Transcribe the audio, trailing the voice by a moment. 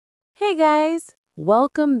Hey guys,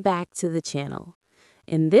 welcome back to the channel.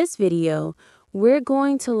 In this video, we're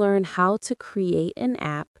going to learn how to create an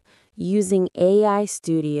app using AI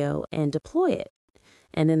Studio and deploy it.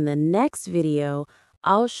 And in the next video,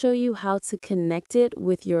 I'll show you how to connect it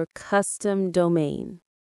with your custom domain.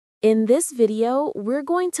 In this video, we're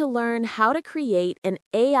going to learn how to create an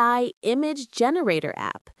AI image generator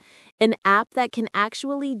app, an app that can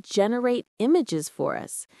actually generate images for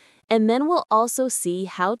us. And then we'll also see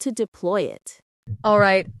how to deploy it. All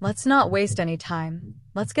right, let's not waste any time.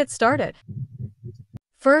 Let's get started.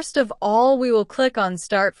 First of all, we will click on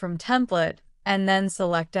Start from Template and then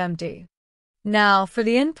select Empty. Now, for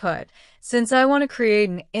the input, since I want to create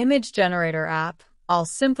an image generator app, I'll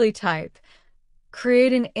simply type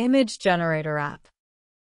Create an image generator app.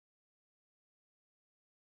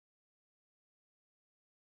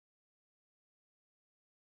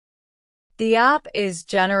 The app is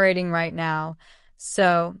generating right now,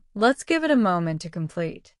 so let's give it a moment to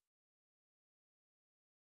complete.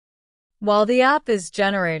 While the app is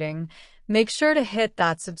generating, make sure to hit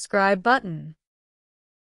that subscribe button.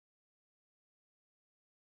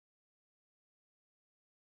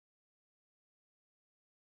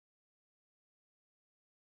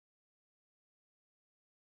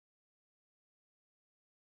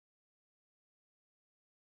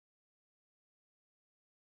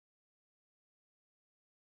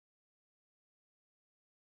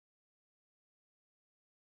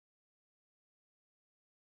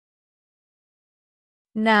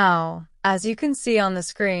 Now, as you can see on the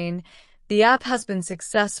screen, the app has been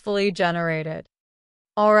successfully generated.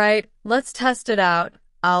 All right, let's test it out.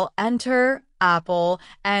 I'll enter Apple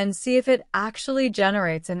and see if it actually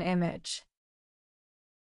generates an image.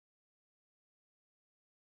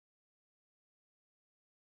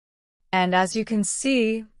 And as you can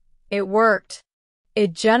see, it worked.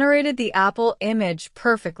 It generated the Apple image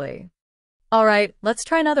perfectly. All right, let's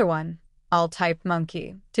try another one. I'll type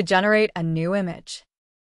monkey to generate a new image.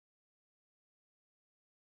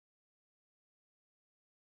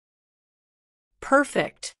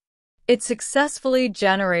 Perfect. It successfully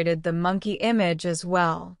generated the monkey image as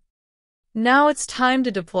well. Now it's time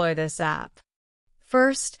to deploy this app.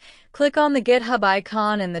 First, click on the GitHub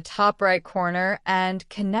icon in the top right corner and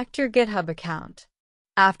connect your GitHub account.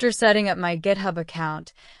 After setting up my GitHub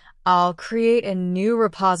account, I'll create a new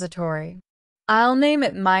repository. I'll name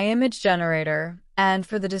it My Image Generator, and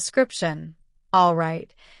for the description, I'll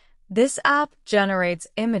write, "This app generates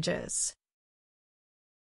images."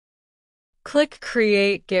 Click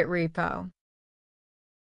Create Git Repo.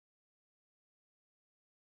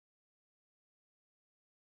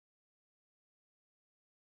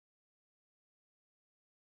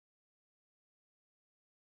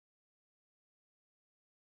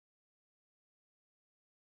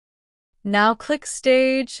 Now click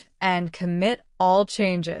Stage and commit all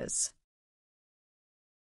changes.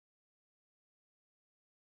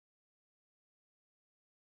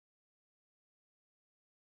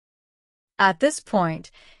 At this point,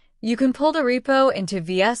 you can pull the repo into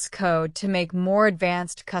VS Code to make more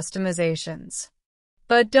advanced customizations.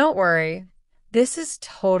 But don't worry, this is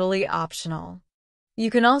totally optional. You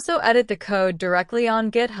can also edit the code directly on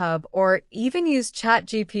GitHub or even use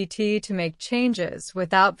ChatGPT to make changes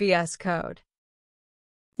without VS Code.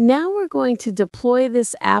 Now we're going to deploy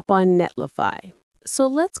this app on Netlify. So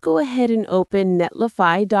let's go ahead and open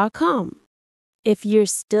netlify.com. If you're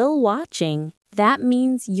still watching, that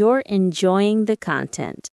means you're enjoying the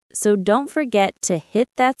content. So don't forget to hit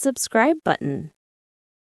that subscribe button.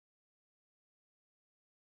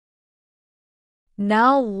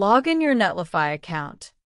 Now log in your Netlify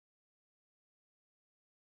account.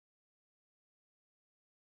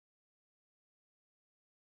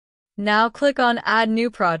 Now click on Add New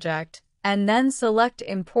Project and then select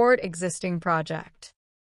Import Existing Project.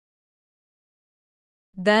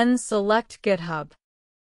 Then select GitHub.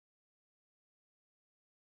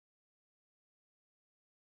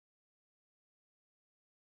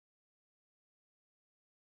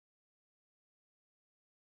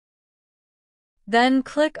 Then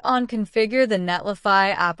click on Configure the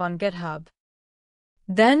Netlify app on GitHub.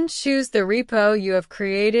 Then choose the repo you have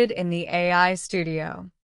created in the AI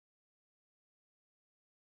Studio.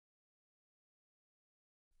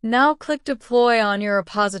 Now click Deploy on your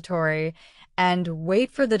repository and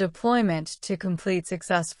wait for the deployment to complete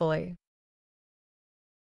successfully.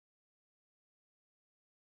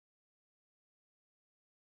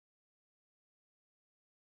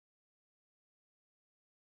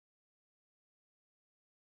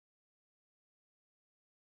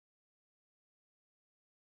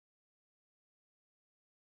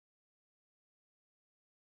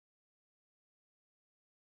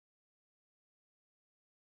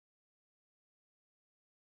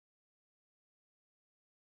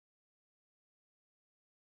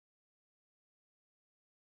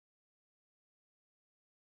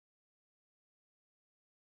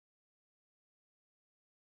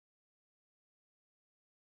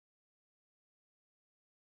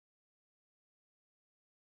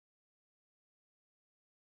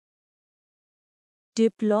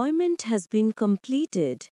 Deployment has been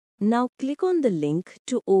completed. Now click on the link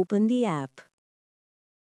to open the app.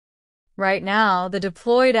 Right now, the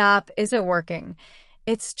deployed app isn't working.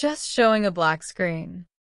 It's just showing a black screen.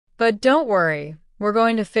 But don't worry, we're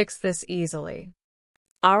going to fix this easily.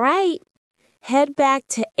 All right, head back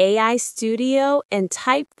to AI Studio and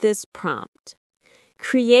type this prompt.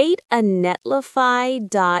 Create a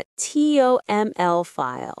netlify.toml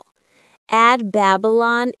file. Add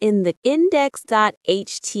Babylon in the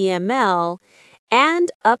index.html and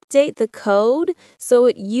update the code so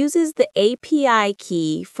it uses the API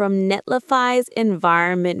key from Netlify's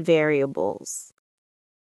environment variables.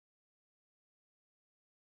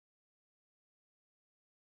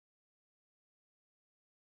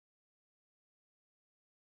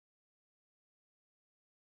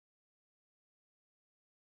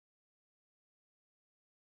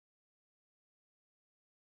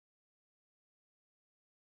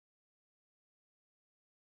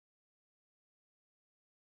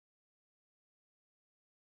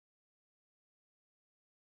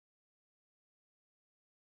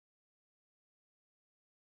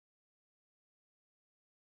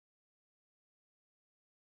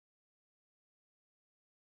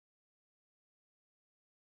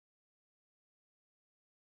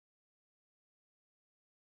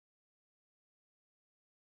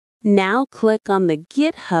 Now click on the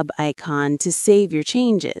GitHub icon to save your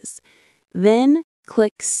changes. Then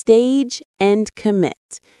click Stage and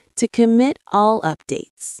Commit to commit all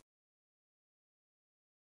updates.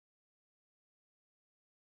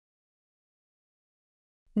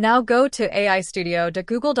 Now go to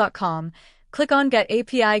aistudio.google.com, click on Get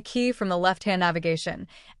API Key from the left-hand navigation,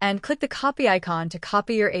 and click the copy icon to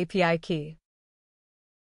copy your API key.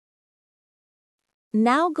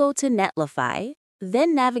 Now go to Netlify,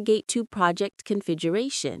 then navigate to Project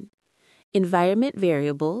Configuration, Environment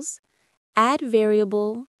Variables, Add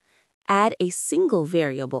Variable, add a single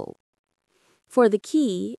variable. For the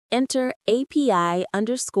key, enter API_key.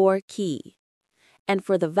 And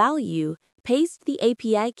for the value, paste the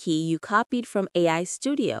API key you copied from AI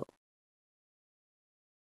Studio.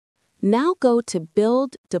 Now go to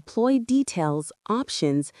Build Deploy Details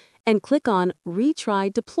Options and click on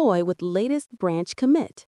Retry Deploy with latest branch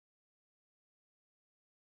commit.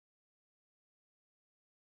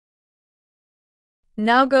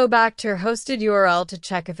 Now go back to your hosted URL to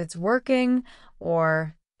check if it's working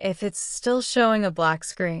or if it's still showing a black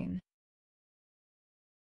screen.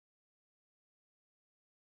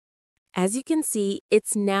 As you can see,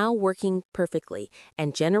 it's now working perfectly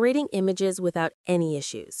and generating images without any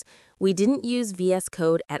issues. We didn't use VS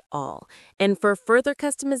Code at all, and for further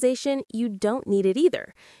customization, you don't need it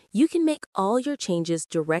either. You can make all your changes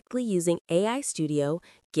directly using AI Studio,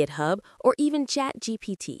 GitHub, or even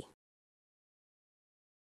ChatGPT.